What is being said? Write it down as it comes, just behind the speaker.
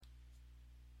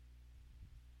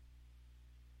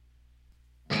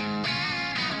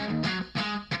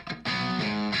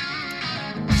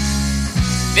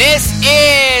This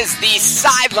is the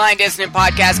Sideline Dissonant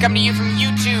Podcast coming to you from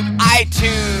YouTube,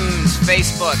 iTunes,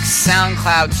 Facebook,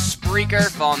 SoundCloud, Spreaker.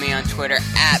 Follow me on Twitter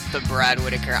at the Brad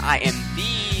Whitaker. I am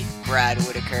the Brad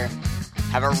Whitaker.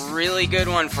 Have a really good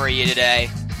one for you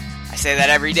today. I say that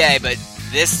every day, but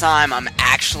this time I'm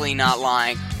actually not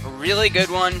lying. A really good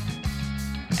one.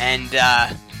 And,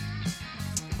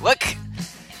 look,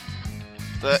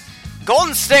 the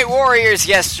Golden State Warriors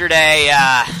yesterday,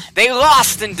 they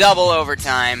lost in double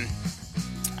overtime,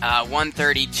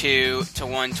 132 to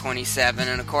 127,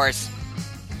 and of course,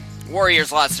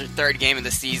 Warriors lost their third game of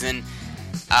the season.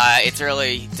 It's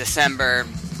early December.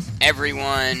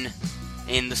 Everyone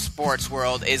in the sports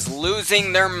world is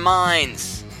losing their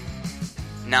minds.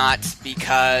 Not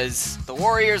because the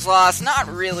Warriors lost, not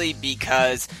really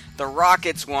because the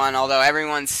Rockets won, although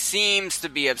everyone seems to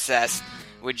be obsessed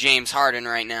with James Harden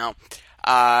right now.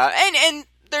 And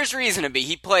there's reason to be.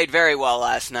 He played very well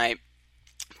last night.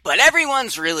 But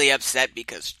everyone's really upset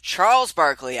because Charles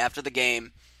Barkley, after the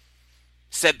game,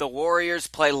 said the Warriors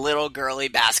play little girly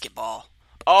basketball.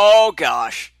 Oh,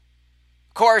 gosh.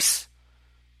 Of course,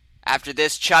 after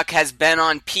this, Chuck has been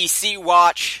on PC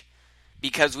watch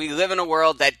because we live in a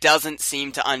world that doesn't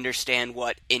seem to understand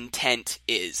what intent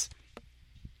is.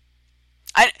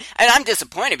 And I'm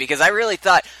disappointed because I really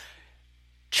thought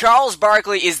Charles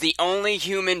Barkley is the only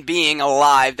human being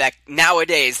alive that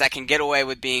nowadays that can get away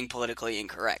with being politically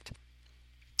incorrect.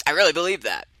 I really believe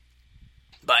that.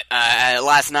 But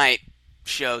last night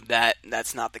showed that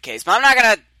that's not the case. But I'm not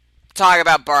going to talk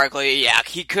about Barkley. Yeah,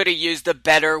 he could have used a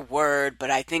better word,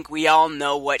 but I think we all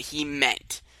know what he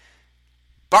meant.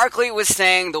 Barkley was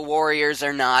saying the Warriors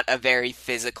are not a very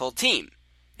physical team.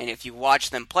 And if you watch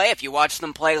them play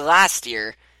last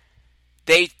year,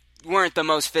 they weren't the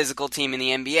most physical team in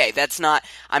the NBA.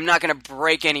 I'm not going to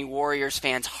break any Warriors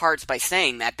fans' hearts by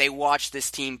saying that. They watch this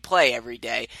team play every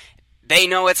day. They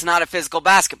know it's not a physical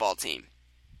basketball team.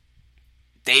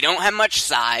 They don't have much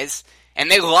size,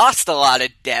 and they lost a lot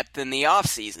of depth in the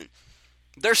offseason.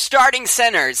 Their starting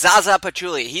center, Zaza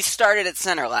Pachulia, he started at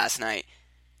center last night.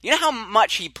 You know how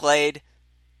much he played?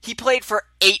 He played for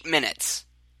 8 minutes.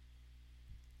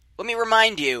 Let me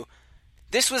remind you,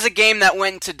 this was a game that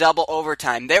went to double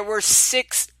overtime. There were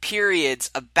 6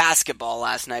 periods of basketball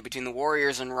last night between the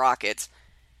Warriors and Rockets.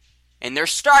 And their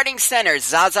starting center,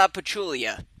 Zaza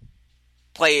Pachulia,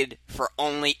 played for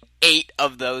only 8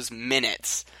 of those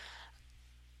minutes.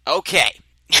 Okay.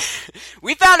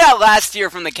 We found out last year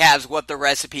from the Cavs what the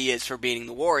recipe is for beating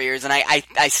the Warriors, and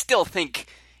I still think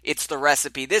it's the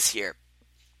recipe this year.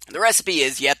 The recipe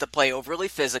is you have to play overly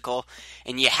physical,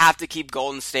 and you have to keep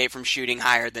Golden State from shooting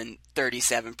higher than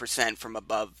 37% from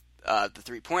above the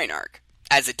three-point arc,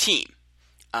 as a team,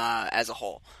 as a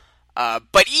whole.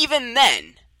 But even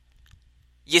then,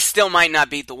 you still might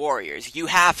not beat the Warriors. You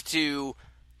have to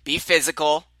be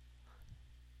physical,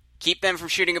 keep them from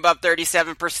shooting above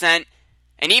 37%,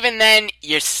 and even then,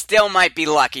 you still might be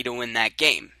lucky to win that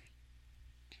game.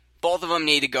 Both of them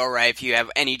need to go right if you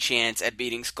have any chance at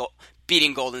beating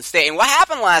Golden State. And what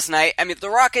happened last night, I mean, the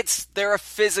Rockets, they're a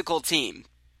physical team.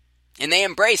 And they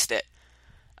embraced it.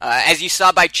 As you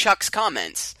saw by Chuck's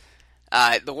comments,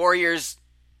 the Warriors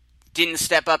didn't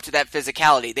step up to that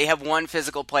physicality. They have one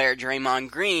physical player,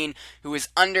 Draymond Green, who is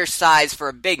undersized for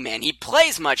a big man. He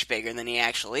plays much bigger than he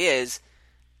actually is.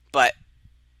 But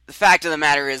the fact of the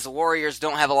matter is the Warriors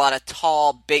don't have a lot of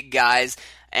tall, big guys.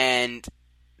 And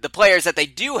the players that they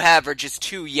do have are just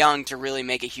too young to really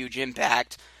make a huge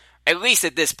impact. At least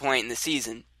at this point in the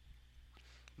season.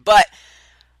 But,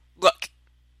 look,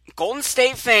 Golden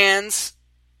State fans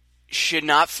should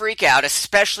not freak out,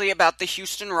 especially about the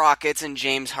Houston Rockets and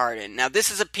James Harden. Now,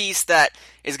 this is a piece that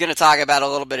is going to talk about a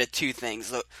little bit of two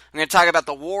things. Look, I'm going to talk about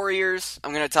the Warriors,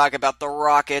 I'm going to talk about the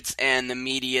Rockets, and the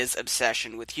media's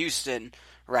obsession with Houston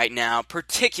right now,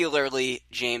 particularly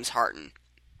James Harden.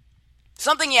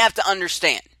 Something you have to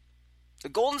understand. The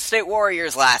Golden State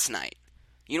Warriors last night,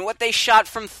 you know what they shot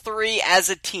from 3 as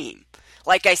a team?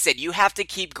 Like I said, you have to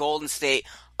keep Golden State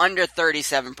under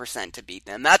 37% to beat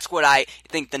them. That's what I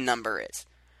think the number is.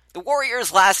 The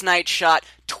Warriors last night shot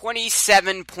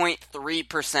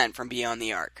 27.3% from beyond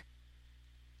the arc.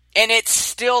 And it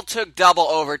still took double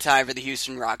overtime for the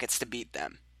Houston Rockets to beat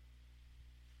them.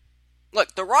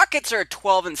 Look, the Rockets are a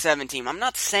 12-7 team. I'm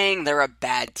not saying they're a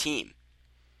bad team.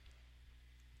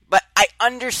 But I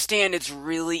understand it's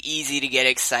really easy to get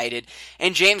excited,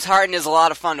 and James Harden is a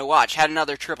lot of fun to watch. Had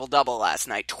another triple-double last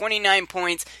night. 29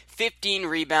 points, 15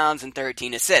 rebounds, and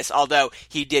 13 assists, although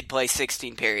he did play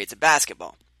 16 periods of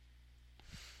basketball.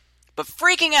 But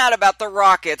freaking out about the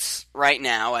Rockets right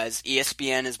now, as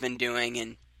ESPN has been doing,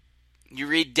 and you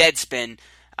read Deadspin,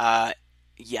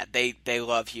 Yeah, they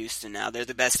love Houston now. They're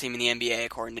the best team in the NBA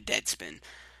according to Deadspin.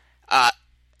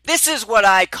 This is what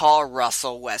I call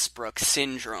Russell Westbrook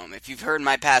syndrome. If you've heard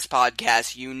my past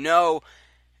podcasts, you know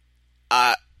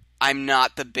I'm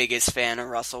not the biggest fan of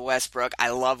Russell Westbrook. I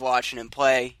love watching him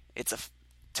play. It's a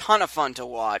ton of fun to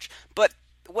watch. But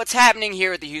what's happening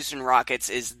here with the Houston Rockets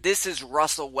is this is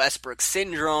Russell Westbrook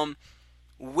syndrome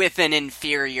with an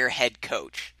inferior head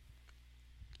coach.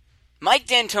 Mike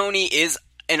D'Antoni is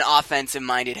an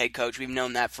offensive-minded head coach. We've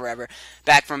known that forever,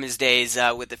 back from his days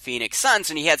with the Phoenix Suns,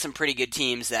 and he had some pretty good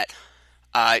teams that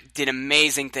did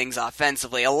amazing things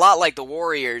offensively, a lot like the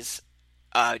Warriors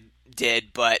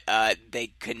did, but they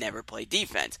could never play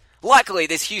defense. Luckily,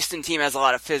 this Houston team has a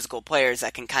lot of physical players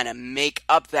that can kind of make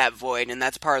up that void, and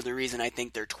that's part of the reason I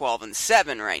think they're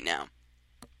 12-7 right now.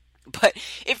 But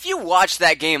if you watched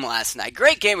that game last night,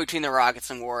 great game between the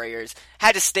Rockets and Warriors.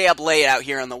 Had to stay up late out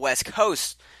here on the West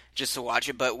Coast just to watch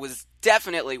it, but was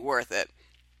definitely worth it.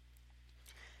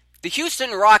 The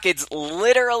Houston Rockets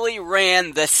literally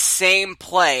ran the same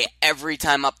play every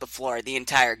time up the floor the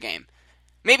entire game.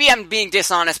 Maybe I'm being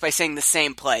dishonest by saying the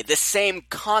same play, the same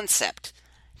concept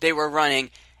they were running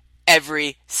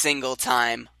every single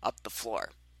time up the floor.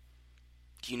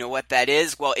 Do you know what that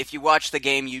is? Well, if you watch the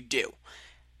game, you do.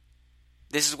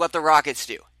 This is what the Rockets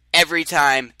do every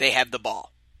time they have the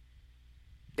ball.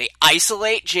 They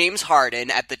isolate James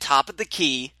Harden at the top of the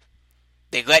key.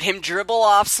 They let him dribble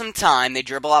off some time. They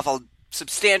dribble off a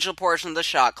substantial portion of the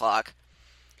shot clock.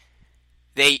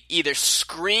 They either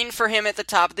screen for him at the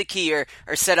top of the key or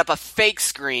set up a fake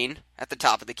screen at the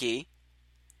top of the key.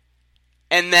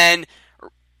 And then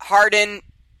Harden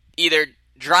either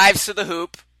drives to the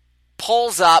hoop,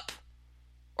 pulls up,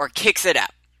 or kicks it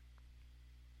out.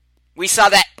 We saw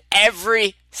that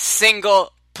every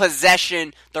single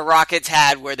possession the Rockets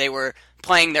had where they were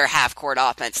playing their half-court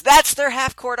offense. That's their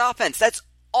half-court offense. That's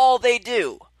all they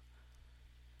do.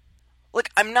 Look,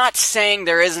 I'm not saying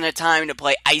there isn't a time to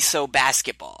play ISO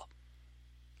basketball.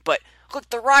 But, look,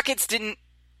 the Rockets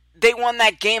they won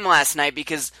that game last night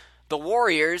because the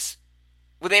Warriors,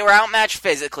 well, they were outmatched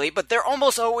physically, but they're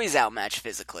almost always outmatched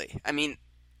physically. I mean,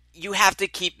 you have to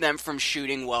keep them from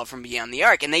shooting well from beyond the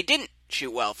arc, and they didn't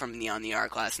shoot well from beyond the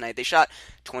arc last night. They shot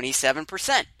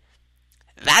 27%.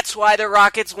 That's why the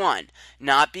Rockets won.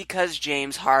 Not because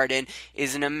James Harden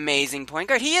is an amazing point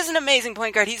guard. He is an amazing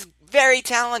point guard. He's very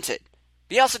talented.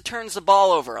 But he also turns the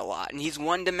ball over a lot, and he's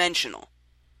one-dimensional.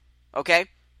 Okay?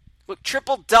 Look,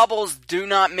 triple-doubles do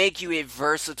not make you a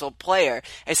versatile player,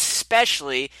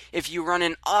 especially if you run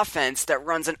an offense that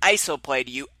runs an ISO play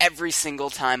to you every single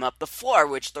time up the floor,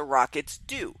 which the Rockets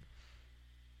do.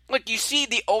 Look, you see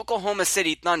the Oklahoma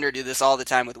City Thunder do this all the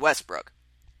time with Westbrook.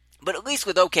 But at least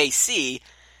with OKC,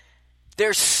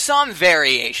 there's some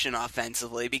variation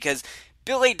offensively because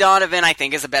Billy Donovan, I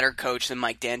think, is a better coach than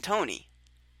Mike D'Antoni.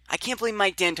 I can't believe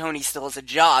Mike D'Antoni still has a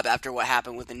job after what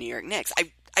happened with the New York Knicks.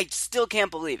 I still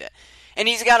can't believe it. And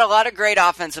he's got a lot of great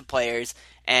offensive players,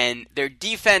 and their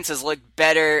defenses look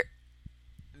better.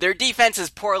 Their defense is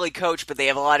poorly coached, but they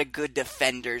have a lot of good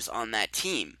defenders on that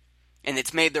team. And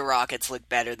it's made the Rockets look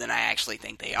better than I actually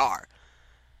think they are.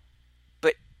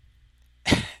 But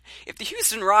if the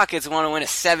Houston Rockets want to win a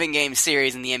 7-game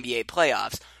series in the NBA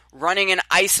playoffs, running an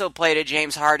ISO play to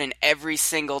James Harden every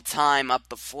single time up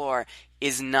the floor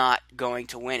is not going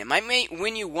to win. It might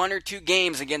win you 1 or 2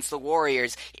 games against the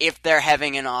Warriors if they're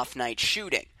having an off night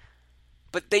shooting.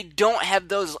 But they don't have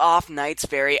those off nights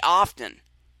very often.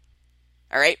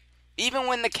 Alright? Even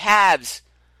when the Cavs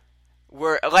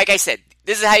were, like I said,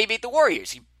 this is how you beat the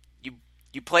Warriors.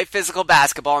 You play physical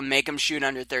basketball and make them shoot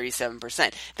under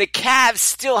 37%. The Cavs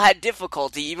still had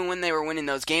difficulty, even when they were winning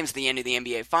those games at the end of the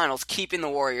NBA Finals, keeping the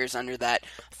Warriors under that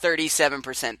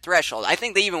 37% threshold. I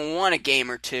think they even won a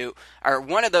game or two, or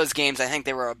one of those games I think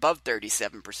they were above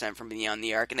 37% from beyond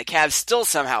the arc, and the Cavs still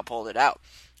somehow pulled it out.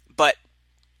 But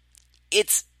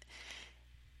this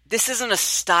isn't a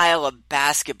style of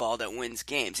basketball that wins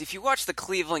games. If you watch the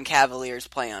Cleveland Cavaliers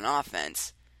play on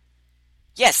offense,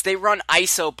 yes, they run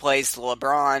ISO plays to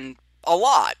LeBron a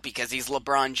lot because he's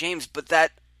LeBron James, but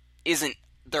that isn't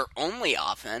their only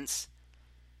offense.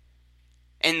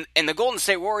 And the Golden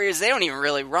State Warriors, they don't even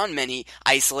really run many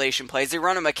isolation plays. They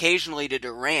run them occasionally to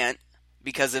Durant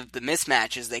because of the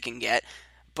mismatches they can get.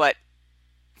 But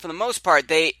for the most part,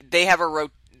 they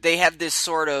have this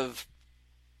sort of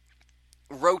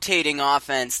rotating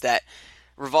offense that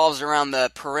revolves around the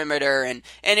perimeter, and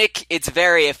it's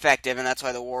very effective, and that's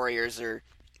why the Warriors are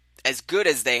as good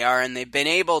as they are, and they've been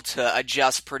able to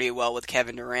adjust pretty well with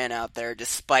Kevin Durant out there,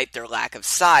 despite their lack of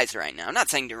size right now. I'm not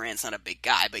saying Durant's not a big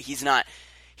guy, but he's not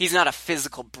a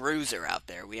physical bruiser out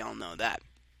there. We all know that.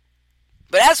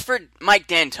 But as for Mike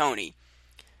D'Antoni,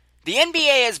 the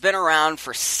NBA has been around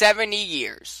for 70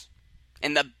 years,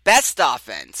 and the best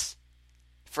offense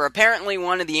for apparently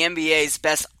one of the NBA's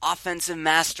best offensive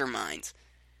masterminds,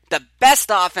 the best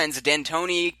offense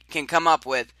D'Antoni can come up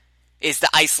with is to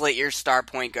isolate your star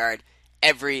point guard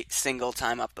every single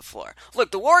time up the floor. Look,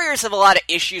 the Warriors have a lot of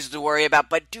issues to worry about,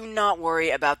 but do not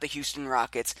worry about the Houston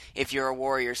Rockets if you're a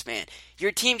Warriors fan.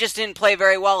 Your team just didn't play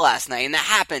very well last night, and that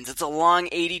happens. It's a long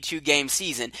 82-game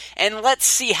season, and let's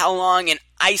see how long an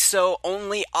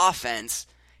ISO-only offense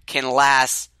can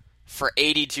last for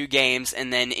 82 games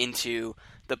and then into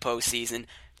the postseason.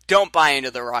 Don't buy into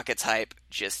the Rockets hype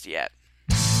just yet.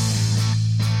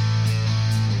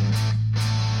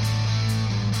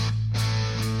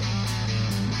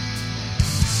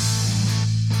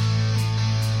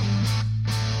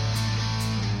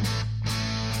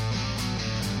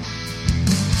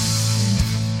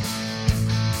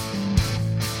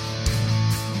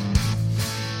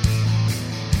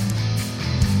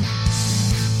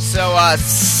 So,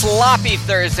 sloppy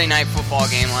Thursday night football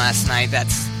game last night.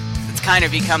 That's kind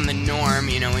of become the norm.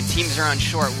 You know, when teams are on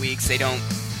short weeks, they don't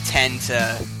tend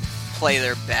to play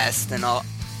their best, and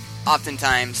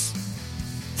oftentimes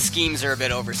schemes are a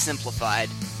bit oversimplified.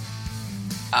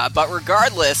 But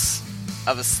regardless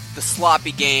of the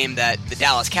sloppy game that the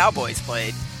Dallas Cowboys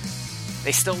played,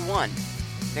 they still won.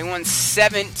 They won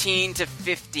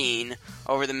 17-15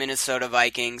 over the Minnesota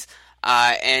Vikings,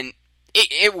 and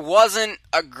it wasn't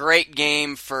a great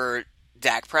game for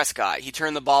Dak Prescott. He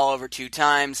turned the ball over 2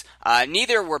 times.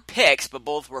 Neither were picks, but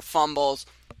both were fumbles.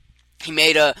 He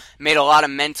made a lot of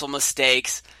mental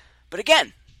mistakes. But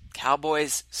again,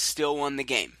 Cowboys still won the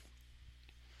game.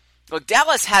 Look,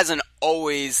 Dallas hasn't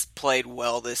always played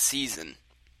well this season.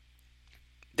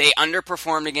 They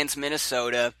underperformed against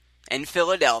Minnesota and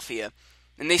Philadelphia,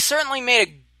 and they certainly made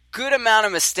a good amount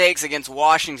of mistakes against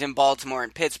Washington, Baltimore,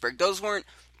 and Pittsburgh. Those weren't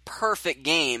perfect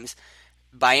games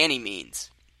by any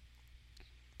means.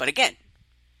 But again,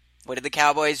 what did the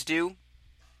Cowboys do?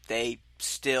 They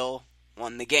still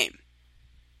won the game.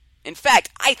 In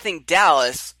fact, I think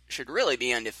Dallas should really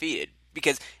be undefeated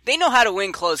because they know how to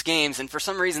win close games, and for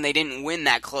some reason they didn't win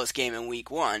that close game in Week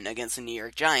 1 against the New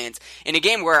York Giants, in a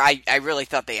game where I really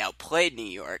thought they outplayed New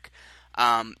York.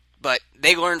 But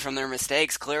they learned from their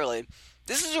mistakes, clearly.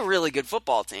 This is a really good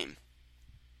football team.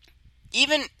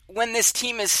 Even when this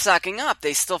team is sucking up,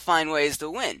 they still find ways to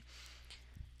win.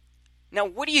 Now,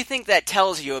 what do you think that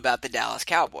tells you about the Dallas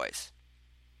Cowboys?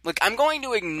 Look, I'm going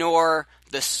to ignore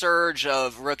the surge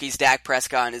of rookies Dak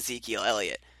Prescott and Ezekiel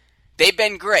Elliott. They've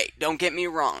been great, don't get me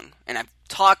wrong, and I've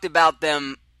talked about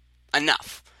them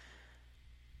enough.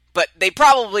 But they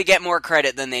probably get more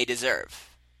credit than they deserve.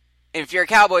 And if you're a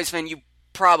Cowboys fan, you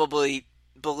probably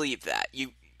believe that.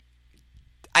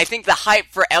 I think the hype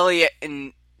for Elliott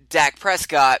and Dak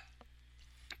Prescott,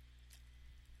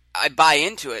 I buy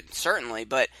into it, certainly,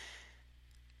 but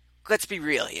let's be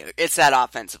real here. It's that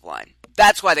offensive line.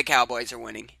 That's why the Cowboys are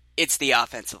winning. It's the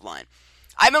offensive line.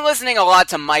 I've been listening a lot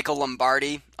to Michael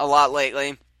Lombardi a lot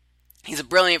lately. He's a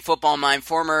brilliant football mind,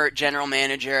 former general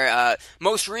manager.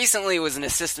 Most recently was an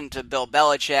assistant to Bill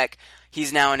Belichick.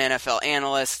 He's now an NFL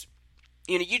analyst.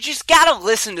 You know, you just gotta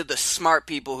listen to the smart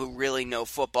people who really know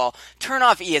football. Turn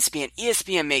off ESPN.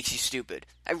 ESPN makes you stupid.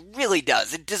 It really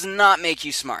does. It does not make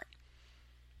you smart.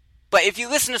 But if you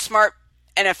listen to smart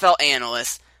NFL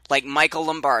analysts like Michael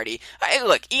Lombardi,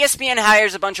 look, ESPN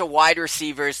hires a bunch of wide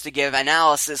receivers to give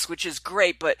analysis, which is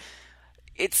great, but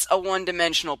it's a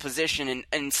one-dimensional position,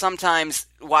 and sometimes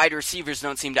wide receivers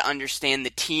don't seem to understand the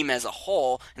team as a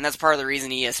whole, and that's part of the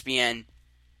reason ESPN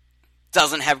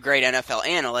doesn't have great NFL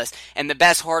analysts, and the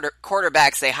best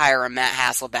quarterbacks they hire are Matt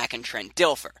Hasselbeck and Trent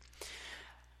Dilfer.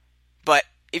 But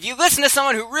if you listen to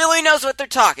someone who really knows what they're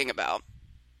talking about,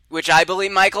 which I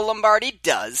believe Michael Lombardi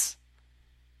does,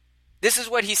 this is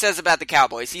what he says about the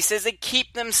Cowboys. He says they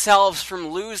keep themselves from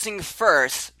losing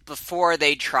first before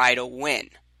they try to win.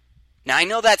 Now, I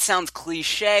know that sounds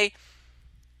cliche,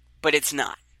 but it's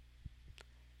not.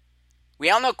 We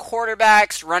all know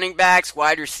quarterbacks, running backs,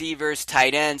 wide receivers,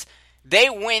 tight ends,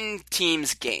 they win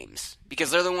teams' games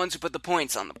because they're the ones who put the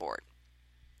points on the board.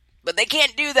 But they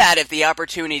can't do that if the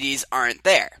opportunities aren't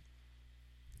there.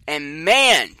 And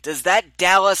man, does that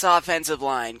Dallas offensive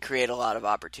line create a lot of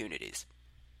opportunities.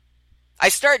 I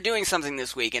started doing something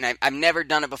this week, and I've never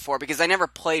done it before because I never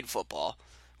played football,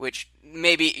 which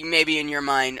maybe in your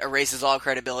mind erases all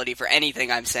credibility for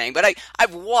anything I'm saying. But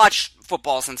I've watched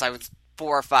football since I was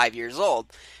 4 or 5 years old.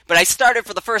 But I started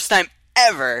for the first time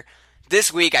ever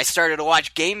this week. I started to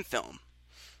watch game film.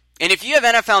 And if you have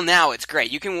NFL Now, it's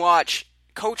great. You can watch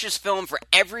coaches' film for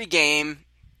every game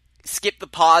skip the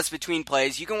pause between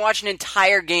plays. You can watch an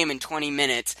entire game in 20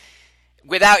 minutes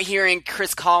without hearing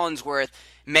Chris Collinsworth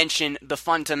mention the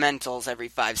fundamentals every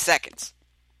 5 seconds.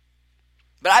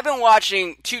 But I've been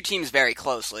watching two teams very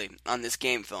closely on this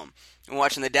game film. I'm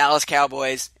watching the Dallas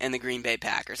Cowboys and the Green Bay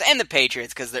Packers, and the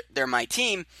Patriots because they're my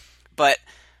team, but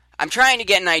I'm trying to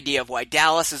get an idea of why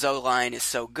Dallas's O-line is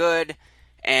so good,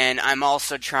 and I'm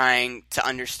also trying to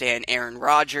understand Aaron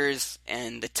Rodgers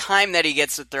and the time that he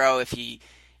gets to throw if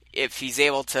he's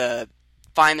able to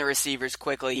find the receivers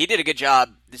quickly. He did a good job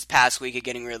this past week of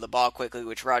getting rid of the ball quickly,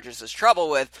 which Rodgers has trouble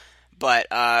with. But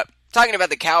talking about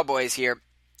the Cowboys here,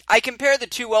 I compare the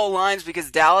two O-lines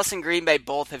because Dallas and Green Bay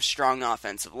both have strong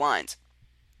offensive lines.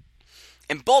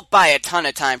 And both buy a ton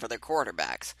of time for their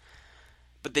quarterbacks.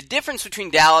 But the difference between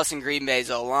Dallas and Green Bay's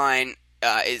O-line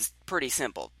is pretty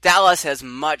simple. Dallas has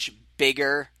much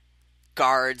bigger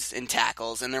guards and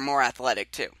tackles, and they're more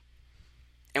athletic too.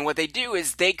 And what they do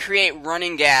is they create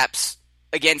running gaps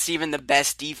against even the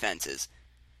best defenses.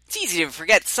 It's easy to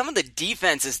forget some of the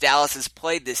defenses Dallas has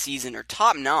played this season are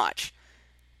top-notch.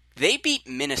 They beat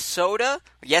Minnesota.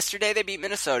 Yesterday they beat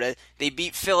Minnesota. They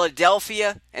beat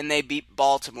Philadelphia, and they beat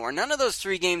Baltimore. None of those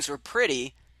three games were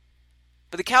pretty,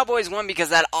 but the Cowboys won because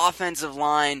that offensive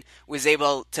line was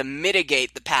able to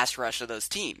mitigate the pass rush of those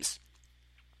teams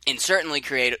and certainly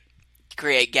create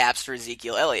gaps for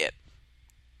Ezekiel Elliott.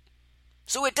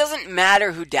 So it doesn't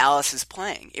matter who Dallas is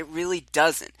playing. It really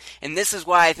doesn't. And this is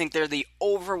why I think they're the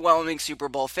overwhelming Super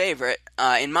Bowl favorite,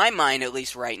 in my mind at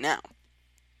least right now.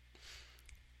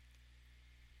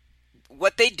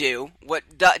 What they do, what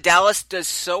Dallas does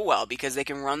so well because they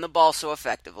can run the ball so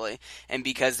effectively and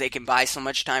because they can buy so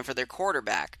much time for their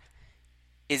quarterback,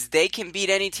 is they can beat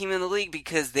any team in the league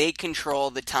because they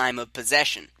control the time of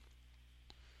possession.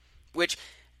 Which,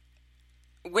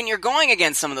 when you're going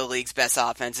against some of the league's best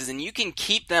offenses and you can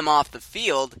keep them off the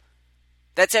field,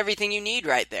 that's everything you need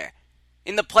right there.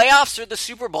 In the playoffs or the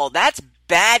Super Bowl, that's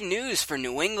bad news for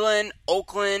New England,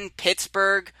 Oakland,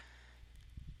 Pittsburgh.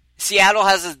 Seattle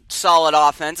has a solid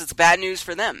offense. It's bad news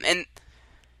for them. And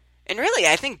really,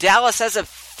 I think Dallas has a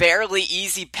fairly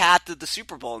easy path to the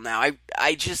Super Bowl now.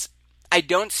 I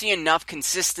don't see enough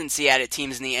consistency out of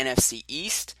teams in the NFC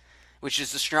East, which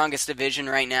is the strongest division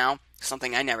right now.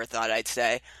 Something I never thought I'd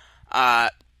say.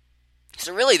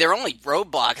 So really, their only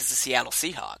roadblock is the Seattle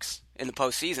Seahawks in the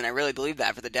postseason. I really believe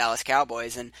that for the Dallas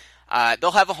Cowboys. And they'll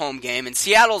have a home game. And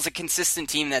Seattle's a consistent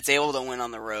team that's able to win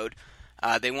on the road.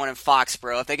 They won in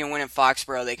Foxborough. If they can win in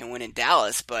Foxborough, they can win in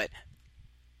Dallas. But,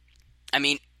 I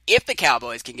mean, if the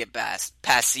Cowboys can get past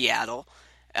Seattle,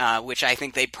 which I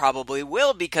think they probably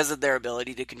will because of their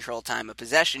ability to control time of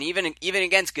possession, even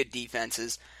against good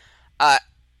defenses,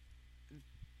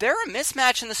 they're a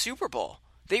mismatch in the Super Bowl.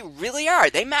 They really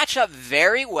are. They match up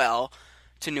very well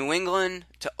to New England,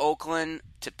 to Oakland,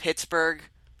 to Pittsburgh.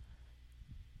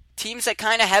 Teams that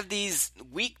kind of have these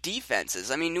weak defenses.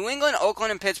 I mean, New England,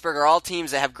 Oakland, and Pittsburgh are all teams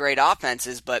that have great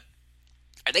offenses, but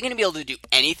are they going to be able to do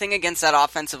anything against that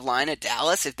offensive line at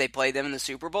Dallas if they play them in the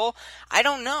Super Bowl? I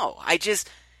don't know.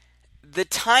 The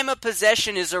time of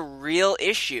possession is a real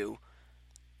issue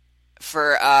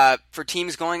for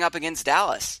teams going up against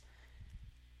Dallas.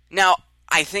 Now,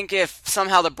 I think if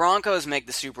somehow the Broncos make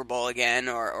the Super Bowl again,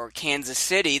 or Kansas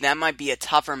City, that might be a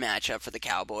tougher matchup for the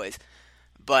Cowboys.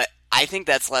 But I think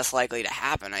that's less likely to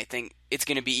happen. I think it's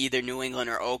going to be either New England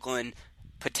or Oakland,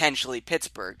 potentially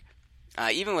Pittsburgh.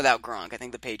 Even without Gronk, I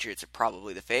think the Patriots are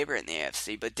probably the favorite in the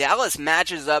AFC. But Dallas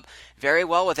matches up very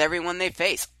well with everyone they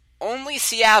face. Only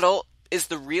Seattle is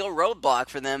the real roadblock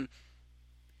for them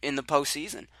in the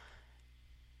postseason.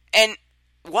 And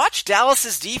watch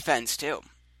Dallas's defense, too.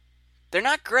 They're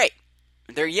not great.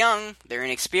 They're young, they're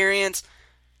inexperienced,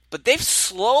 but they've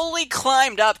slowly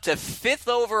climbed up to 5th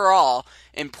overall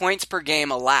in points per game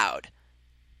allowed.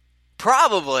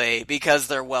 Probably because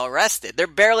they're well rested. They're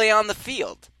barely on the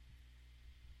field.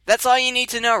 That's all you need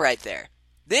to know right there.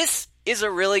 This is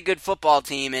a really good football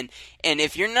team, and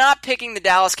if you're not picking the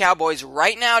Dallas Cowboys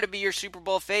right now to be your Super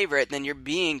Bowl favorite, then you're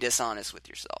being dishonest with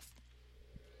yourself.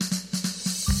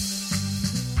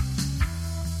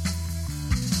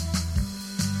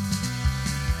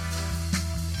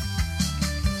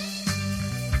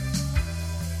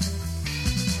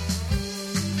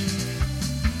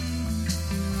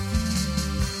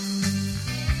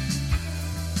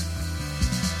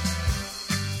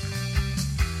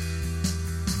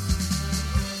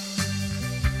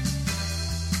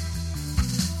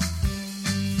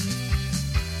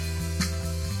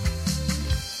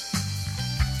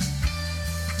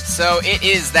 So it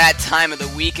is that time of the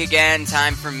week again.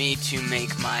 Time for me to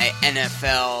make my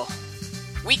NFL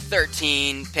Week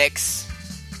 13 picks.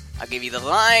 I'll give you the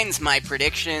lines, my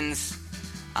predictions.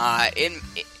 I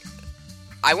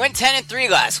went 10-3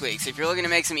 last week, so if you're looking to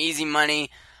make some easy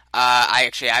money,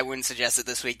 I wouldn't suggest it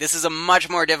this week. This is a much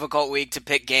more difficult week to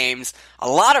pick games. A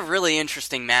lot of really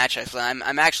interesting matchups.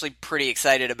 I'm actually pretty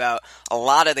excited about a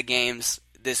lot of the games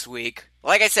this week.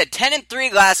 Like I said,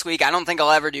 10-3 last week. I don't think I'll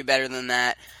ever do better than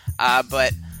that.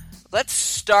 But let's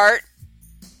start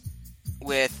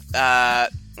with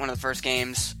one of the first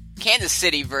games. Kansas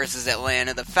City versus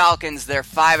Atlanta. The Falcons, they're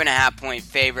 5.5-point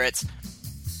favorites.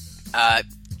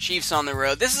 Chiefs on the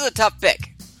road. This is a tough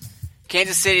pick.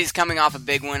 Kansas City's coming off a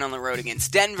big win on the road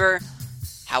against Denver.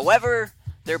 However,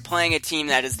 they're playing a team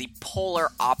that is the polar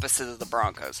opposite of the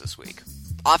Broncos this week.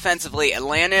 Offensively,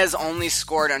 Atlanta has only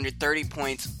scored under 30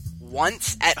 points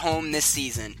once at home this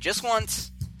season. Just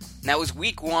once. And that was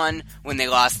week 1 when they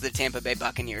lost to the Tampa Bay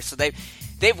Buccaneers. So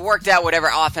they've worked out whatever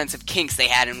offensive kinks they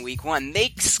had in week 1.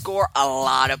 They score a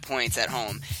lot of points at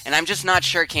home. And I'm just not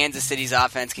sure Kansas City's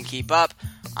offense can keep up.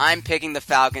 I'm picking the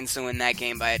Falcons to win that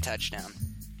game by a touchdown.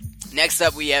 Next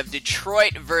up, we have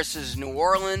Detroit versus New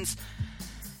Orleans.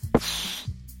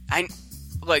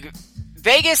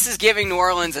 Vegas is giving New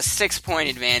Orleans a 6-point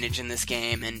advantage in this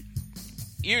game, and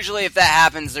usually if that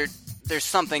happens, there's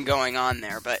something going on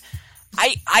there. But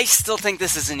I still think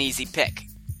this is an easy pick.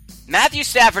 Matthew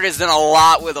Stafford has done a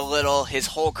lot with a little his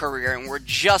whole career, and we're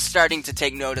just starting to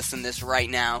take notice in this right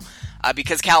now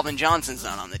because Calvin Johnson's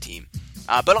not on the team.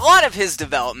 But a lot of his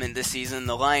development this season,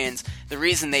 the Lions, the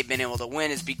reason they've been able to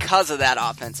win is because of that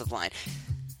offensive line.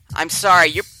 I'm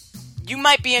sorry, you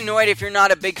might be annoyed if you're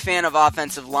not a big fan of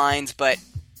offensive lines, but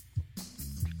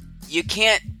you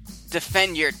can't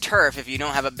defend your turf if you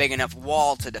don't have a big enough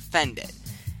wall to defend it.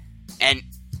 And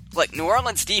look, New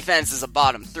Orleans' defense is a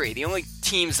bottom 3. The only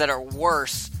teams that are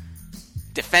worse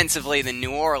defensively than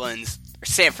New Orleans are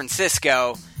San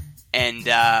Francisco and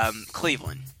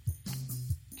Cleveland.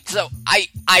 So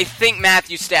I think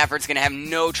Matthew Stafford's going to have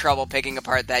no trouble picking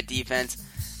apart that defense.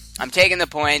 I'm taking the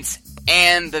points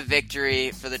and the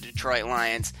victory for the Detroit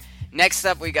Lions. Next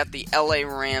up, we got the LA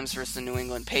Rams versus the New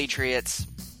England Patriots.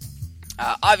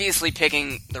 Obviously,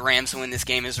 picking the Rams to win this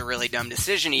game is a really dumb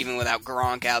decision, even without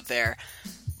Gronk out there.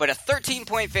 But a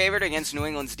 13-point favorite against New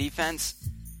England's defense,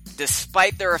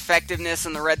 despite their effectiveness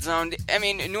in the red zone. I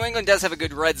mean, New England does have a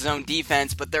good red zone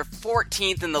defense, but they're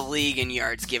 14th in the league in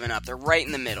yards given up. They're right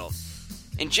in the middle.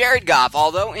 And Jared Goff,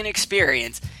 although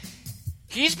inexperienced,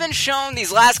 he's been shown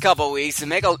these last couple weeks to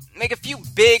make a few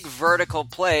big vertical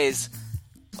plays.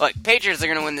 Look, Patriots are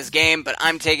going to win this game, but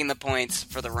I'm taking the points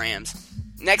for the Rams.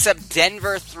 Next up,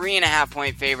 Denver,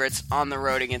 3.5-point favorites on the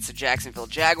road against the Jacksonville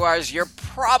Jaguars. You're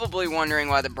probably wondering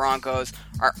why the Broncos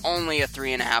are only a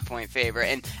 3.5-point favorite.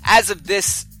 And as of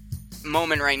this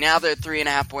moment right now, they're a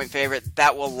 3.5-point favorite.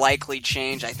 That will likely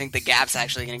change. I think the gap's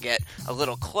actually going to get a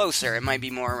little closer. It might be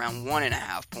more around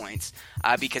 1.5 points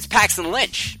because Paxton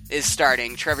Lynch is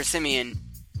starting. Trevor Siemian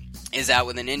is out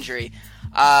with an injury.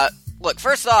 Look,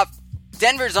 first off,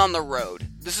 Denver's on the road.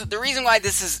 This is the reason why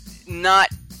this is not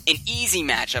an easy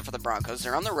matchup for the Broncos.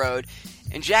 They're on the road,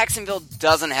 and Jacksonville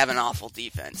doesn't have an awful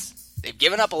defense. They've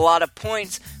given up a lot of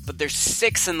points, but they're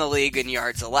 6th in the league in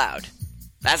yards allowed.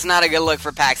 That's not a good look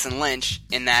for Paxton Lynch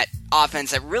in that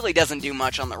offense that really doesn't do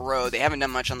much on the road. They haven't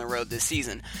done much on the road this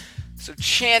season. So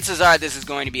chances are this is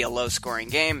going to be a low-scoring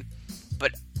game,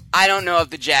 but I don't know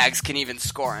if the Jags can even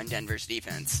score on Denver's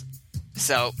defense.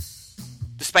 So,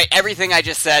 despite everything I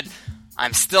just said,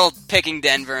 I'm still picking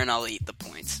Denver, and I'll eat the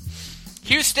points.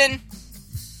 Houston,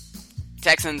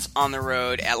 Texans on the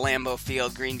road at Lambeau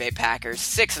Field, Green Bay Packers,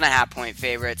 6.5-point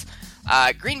favorites.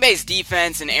 Green Bay's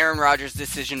defense and Aaron Rodgers'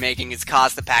 decision-making has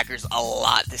cost the Packers a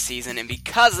lot this season, and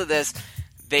because of this,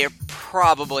 they are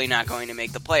probably not going to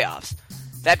make the playoffs.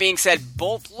 That being said,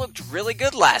 both looked really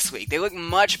good last week. They looked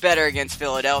much better against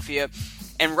Philadelphia,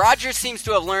 and Rodgers seems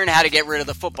to have learned how to get rid of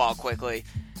the football quickly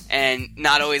and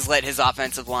not always let his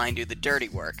offensive line do the dirty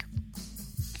work.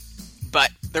 But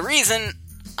the reason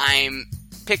I'm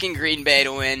picking Green Bay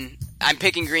to win, I'm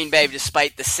picking Green Bay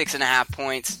despite the 6.5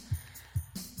 points,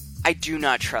 I do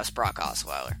not trust Brock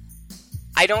Osweiler.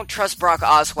 I don't trust Brock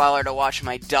Osweiler to watch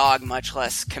my dog, much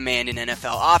less command an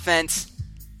NFL offense.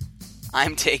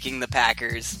 I'm taking the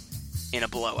Packers in a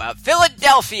blowout.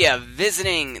 Philadelphia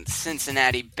visiting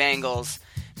Cincinnati Bengals.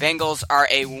 Bengals are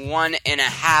a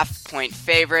 1.5-point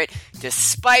favorite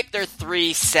despite their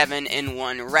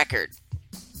 3-7-1 record.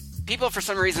 People, for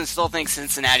some reason, still think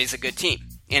Cincinnati's a good team,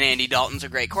 and Andy Dalton's a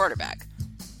great quarterback.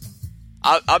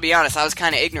 I'll be honest, I was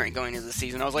kind of ignorant going into the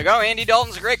season. I was like, oh, Andy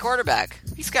Dalton's a great quarterback.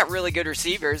 He's got really good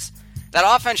receivers. That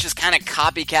offense just kind of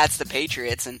copycats the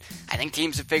Patriots, and I think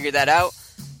teams have figured that out.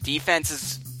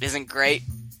 Defense isn't great.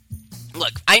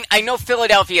 look, I know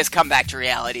Philadelphia has come back to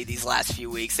reality these last few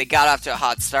weeks. They got off to a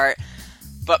hot start.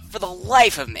 But for the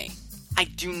life of me, I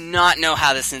do not know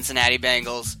how the Cincinnati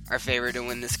Bengals are favored to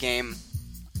win this game.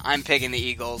 I'm picking the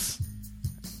Eagles.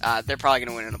 They're probably going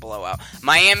to win in a blowout.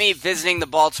 Miami visiting the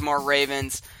Baltimore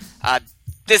Ravens.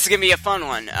 This is going to be a fun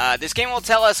one. This game will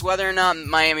tell us whether or not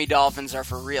Miami Dolphins are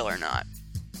for real or not.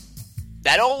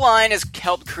 That O-line has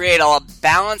helped create a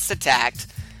balanced attack.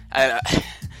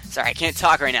 Sorry, I can't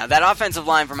talk right now. That offensive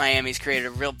line for Miami's created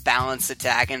a real balanced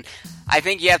attack, and I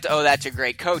think you have to owe that to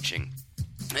great coaching.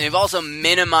 And they've also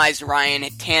minimized Ryan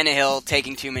Tannehill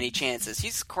taking too many chances.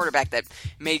 He's a quarterback that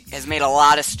has made a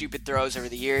lot of stupid throws over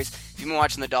the years. If you've been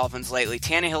watching the Dolphins lately,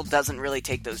 Tannehill doesn't really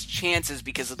take those chances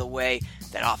because of the way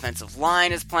that offensive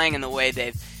line is playing and the way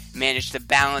they've managed to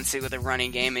balance it with a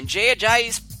running game. And Jay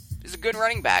Ajayi is a good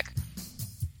running back.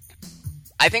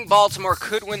 I think Baltimore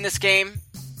could win this game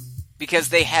because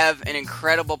they have an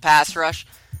incredible pass rush,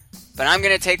 but I'm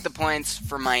going to take the points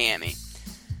for Miami.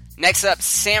 Next up,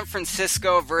 San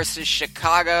Francisco versus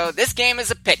Chicago. This game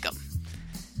is a pick'em.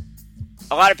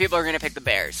 A lot of people are going to pick the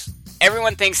Bears.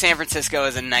 Everyone thinks San Francisco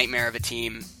is a nightmare of a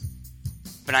team,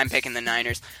 but I'm picking the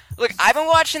Niners. Look, I've been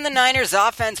watching the Niners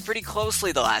offense pretty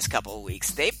closely the last couple of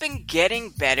weeks. They've been getting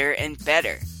better and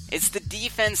better. It's the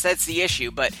defense that's the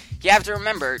issue, but you have to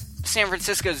remember, San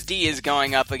Francisco's D is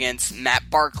going up against Matt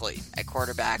Barkley at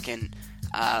quarterback, and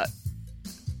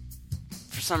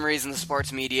for some reason, the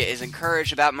sports media is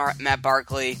encouraged about Matt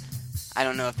Barkley. I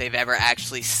don't know if they've ever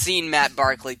actually seen Matt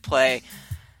Barkley play.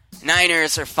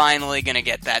 Niners are finally going to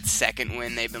get that second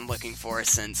win they've been looking for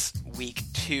since week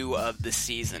 2 of the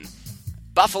season.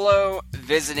 Buffalo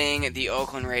visiting the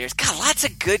Oakland Raiders. God, lots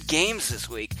of good games this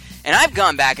week. And I've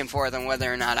gone back and forth on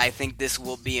whether or not I think this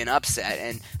will be an upset.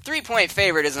 And 3-point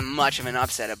favorite isn't much of an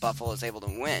upset if Buffalo is able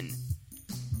to win.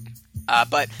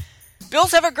 But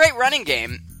Bills have a great running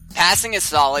game. Passing is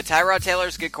solid. Tyrod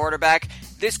Taylor's a good quarterback.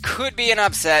 This could be an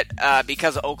upset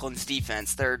because of Oakland's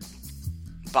defense. They're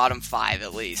bottom 5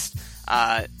 at least.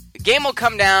 The game will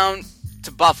come down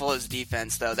to Buffalo's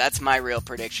defense, though. That's my real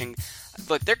prediction.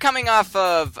 Look, they're coming off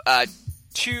of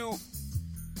two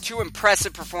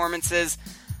impressive performances,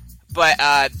 but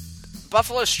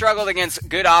Buffalo struggled against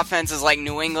good offenses like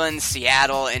New England,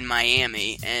 Seattle, and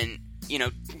Miami. And,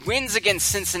 wins against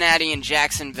Cincinnati and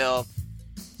Jacksonville,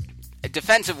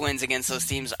 defensive wins against those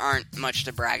teams aren't much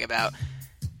to brag about.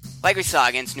 Like we saw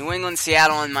against New England,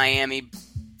 Seattle, and Miami,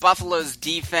 Buffalo's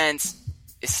defense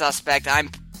is suspect. I'm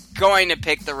going to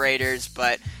pick the Raiders,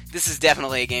 but this is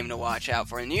definitely a game to watch out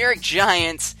for. The New York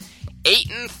Giants,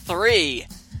 8-3.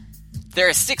 They're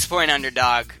a 6-point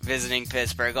underdog visiting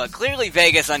Pittsburgh. Look, clearly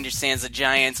Vegas understands the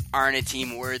Giants aren't a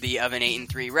team worthy of an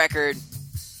 8-3 record.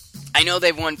 I know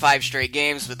they've won 5 straight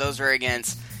games, but these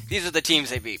are the teams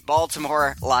they beat.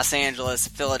 Baltimore, Los Angeles,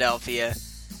 Philadelphia,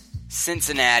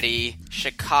 Cincinnati,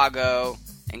 Chicago,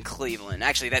 and Cleveland.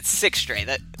 Actually, that's 6 straight.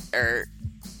 That's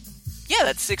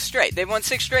 6 straight. They've won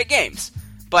 6 straight games.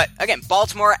 But, again,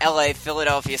 Baltimore, LA,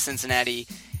 Philadelphia, Cincinnati,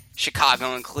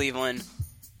 Chicago, and Cleveland.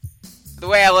 The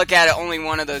way I look at it, only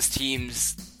one of those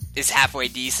teams is halfway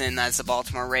decent. That's the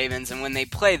Baltimore Ravens. And when they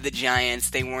played the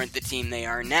Giants, they weren't the team they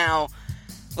are now.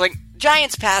 Like,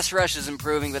 Giants' pass rush is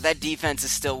improving, but that defense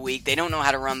is still weak. They don't know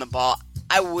how to run the ball.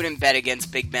 I wouldn't bet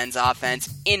against Big Ben's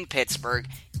offense in Pittsburgh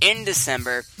in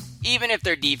December. Even if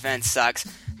their defense sucks,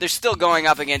 they're still going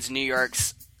up against New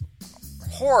York's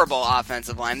horrible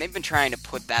offensive line. They've been trying to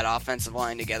put that offensive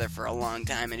line together for a long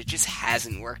time, and it just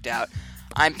hasn't worked out.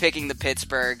 I'm picking the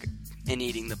Pittsburgh and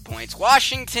eating the points.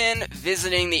 Washington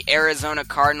visiting the Arizona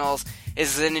Cardinals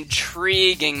is an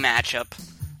intriguing matchup,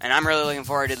 and I'm really looking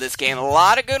forward to this game. A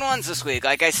lot of good ones this week,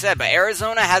 like I said, but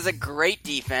Arizona has a great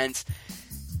defense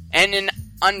and an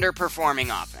underperforming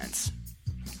offense.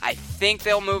 I think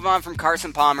they'll move on from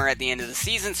Carson Palmer at the end of the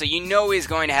season, so he's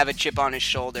going to have a chip on his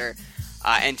shoulder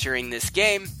entering this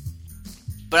game.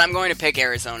 But I'm going to pick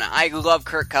Arizona. I love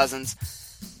Kirk Cousins.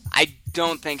 I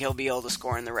don't think he'll be able to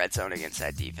score in the red zone against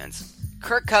that defense.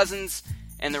 Kirk Cousins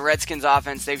and the Redskins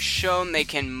offense, they've shown they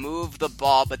can move the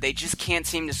ball, but they just can't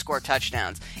seem to score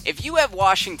touchdowns. If you have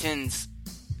Washington's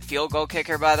field goal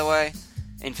kicker, by the way,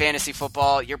 in fantasy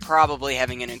football, you're probably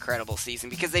having an incredible season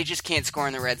because they just can't score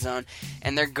in the red zone,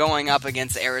 and they're going up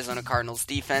against the Arizona Cardinals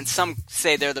defense. Some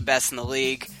say they're the best in the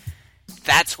league.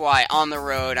 That's why, on the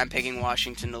road, I'm picking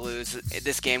Washington to lose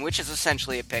this game, which is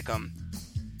essentially a pick-em.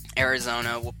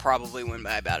 Arizona will probably win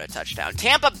by about a touchdown.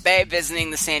 Tampa Bay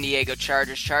visiting the San Diego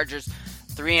Chargers. Chargers,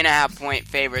 3.5-point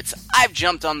favorites. I've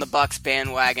jumped on the Bucs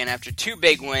bandwagon after 2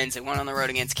 big wins. They went on the road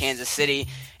against Kansas City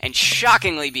and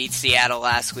shockingly beat Seattle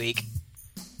last week.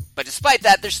 But despite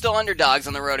that, they're still underdogs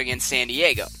on the road against San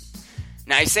Diego.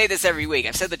 Now, I say this every week.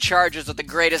 I've said the Chargers are the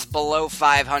greatest below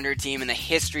 500 team in the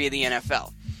history of the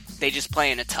NFL. They just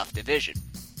play in a tough division.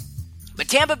 But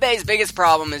Tampa Bay's biggest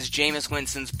problem is Jameis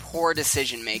Winston's poor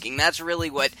decision-making. That's really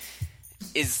what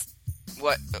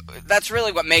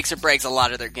makes or breaks a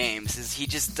lot of their games, is he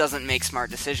just doesn't make smart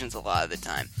decisions a lot of the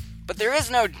time. But there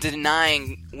is no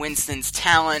denying Winston's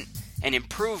talent and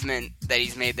improvement that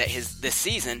he's made this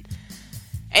season.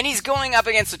 And he's going up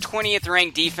against a 20th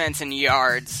ranked defense in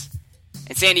yards,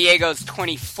 and San Diego's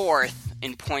 24th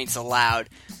in points allowed.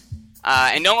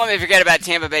 And don't let me forget about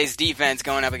Tampa Bay's defense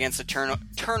going up against the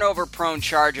turnover-prone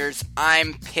Chargers.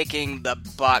 I'm picking the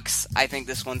Bucs. I think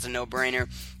this one's a no-brainer.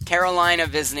 Carolina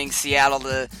visiting Seattle.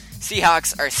 The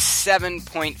Seahawks are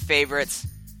 7-point favorites.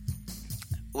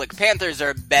 Look, Panthers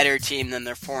are a better team than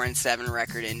their 4-7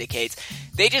 record indicates.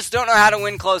 They just don't know how to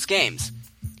win close games.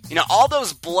 You know, all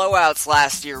those blowouts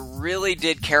last year really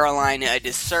did Carolina a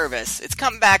disservice. It's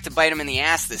come back to bite them in the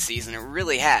ass this season. It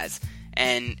really has.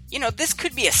 And, you know, this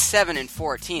could be a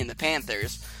 7-4 team, the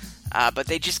Panthers, but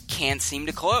they just can't seem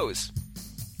to close.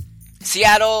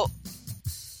 Seattle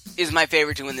is my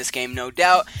favorite to win this game, no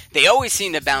doubt. They always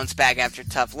seem to bounce back after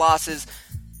tough losses,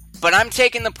 but I'm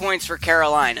taking the points for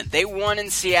Carolina. They won in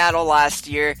Seattle last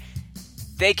year.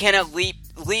 They can at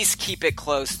least keep it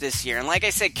close this year. And like I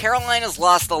said, Carolina's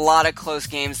lost a lot of close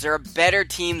games. They're a better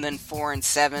team than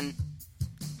 4-7,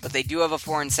 but they do have a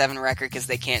 4-7 record because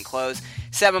they can't close.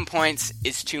 7 points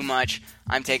is too much.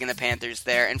 I'm taking the Panthers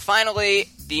there. And finally,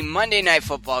 the Monday Night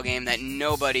Football game that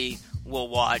nobody will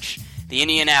watch. The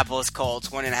Indianapolis Colts,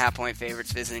 1.5-point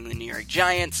favorites visiting the New York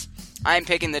Giants. I'm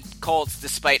picking the Colts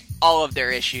despite all of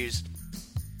their issues.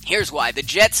 Here's why. The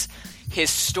Jets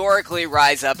historically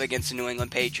rise up against the New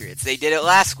England Patriots. They did it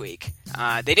last week.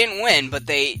 They didn't win, but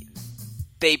they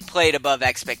played above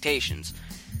expectations.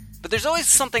 But there's always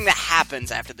something that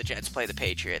happens after the Jets play the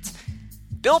Patriots.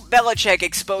 Bill Belichick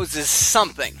exposes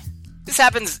something. This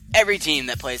happens every team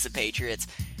that plays the Patriots.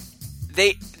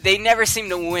 They never seem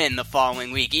to win the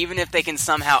following week, even if they can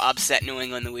somehow upset New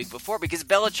England the week before, because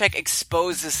Belichick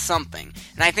exposes something.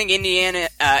 And I think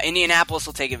Indianapolis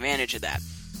will take advantage of that.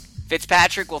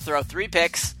 Fitzpatrick will throw 3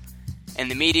 picks,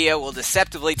 and the media will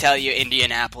deceptively tell you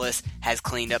Indianapolis has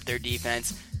cleaned up their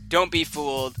defense. Don't be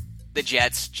fooled. The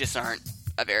Jets just aren't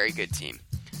a very good team.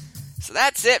 So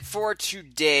that's it for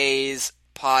today's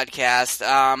podcast.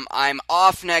 I'm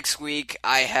off next week.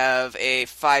 I have a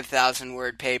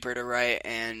 5,000-word paper to write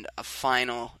and a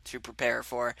final to prepare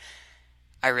for.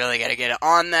 I really got to get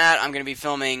on that. I'm going to be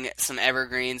filming some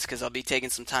evergreens because I'll be taking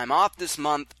some time off this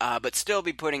month, but still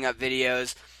be putting up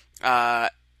videos.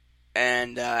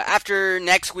 And after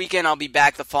next weekend, I'll be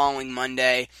back the following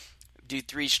Monday, do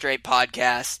 3 straight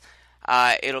podcasts.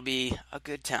 It'll be a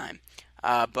good time.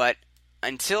 But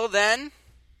until then,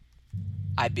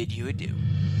 I bid you adieu.